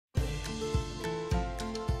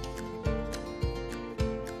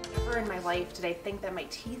never in my life did I think that my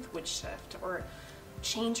teeth would shift or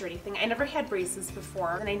change or anything. I never had braces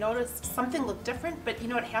before, and I noticed something looked different, but you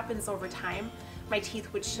know what happens over time? My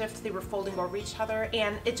teeth would shift, they were folding over each other,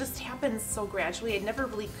 and it just happens so gradually. I never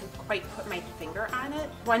really could quite put my finger on it.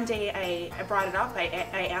 One day I brought it up,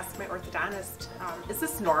 I asked my orthodontist, is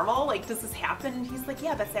this normal? Like, does this happen? And he's like,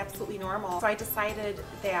 yeah, that's absolutely normal. So I decided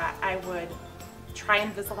that I would try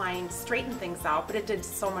Invisalign, straighten things out, but it did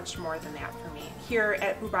so much more than that for me. Here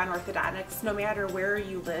at Ubon Orthodontics, no matter where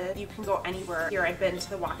you live, you can go anywhere. Here I've been to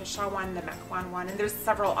the Waukesha one, the Mequon one, and there's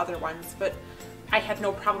several other ones, but I had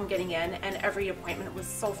no problem getting in, and every appointment was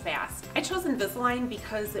so fast. I chose Invisalign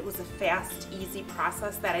because it was a fast, easy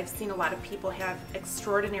process that I've seen a lot of people have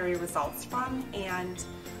extraordinary results from, and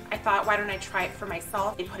I thought, why don't I try it for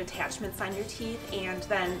myself? They put attachments on your teeth, and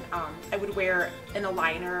then I would wear an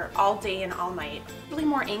aligner all day and all night. Really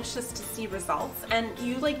more anxious to see results, and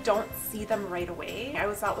you like don't see them right away. I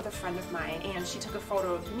was out with a friend of mine, and she took a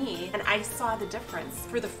photo of me, and I saw the difference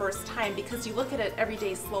for the first time, because you look at it every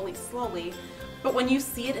day slowly, but when you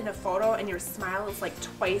see it in a photo and your smile is like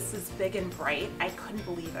twice as big and bright, I couldn't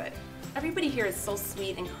believe it. Everybody here is so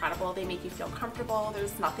sweet, incredible. They make you feel comfortable.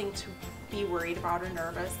 There's nothing to be worried about or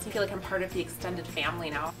nervous. You feel like I'm part of the extended family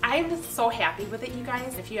now. I'm just so happy with it, you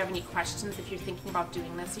guys. If you have any questions, if you're thinking about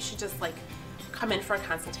doing this, you should just like come in for a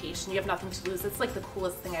consultation. You have nothing to lose. It's like the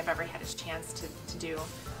coolest thing I've ever had a chance to do.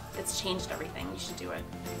 It's changed everything. You should do it.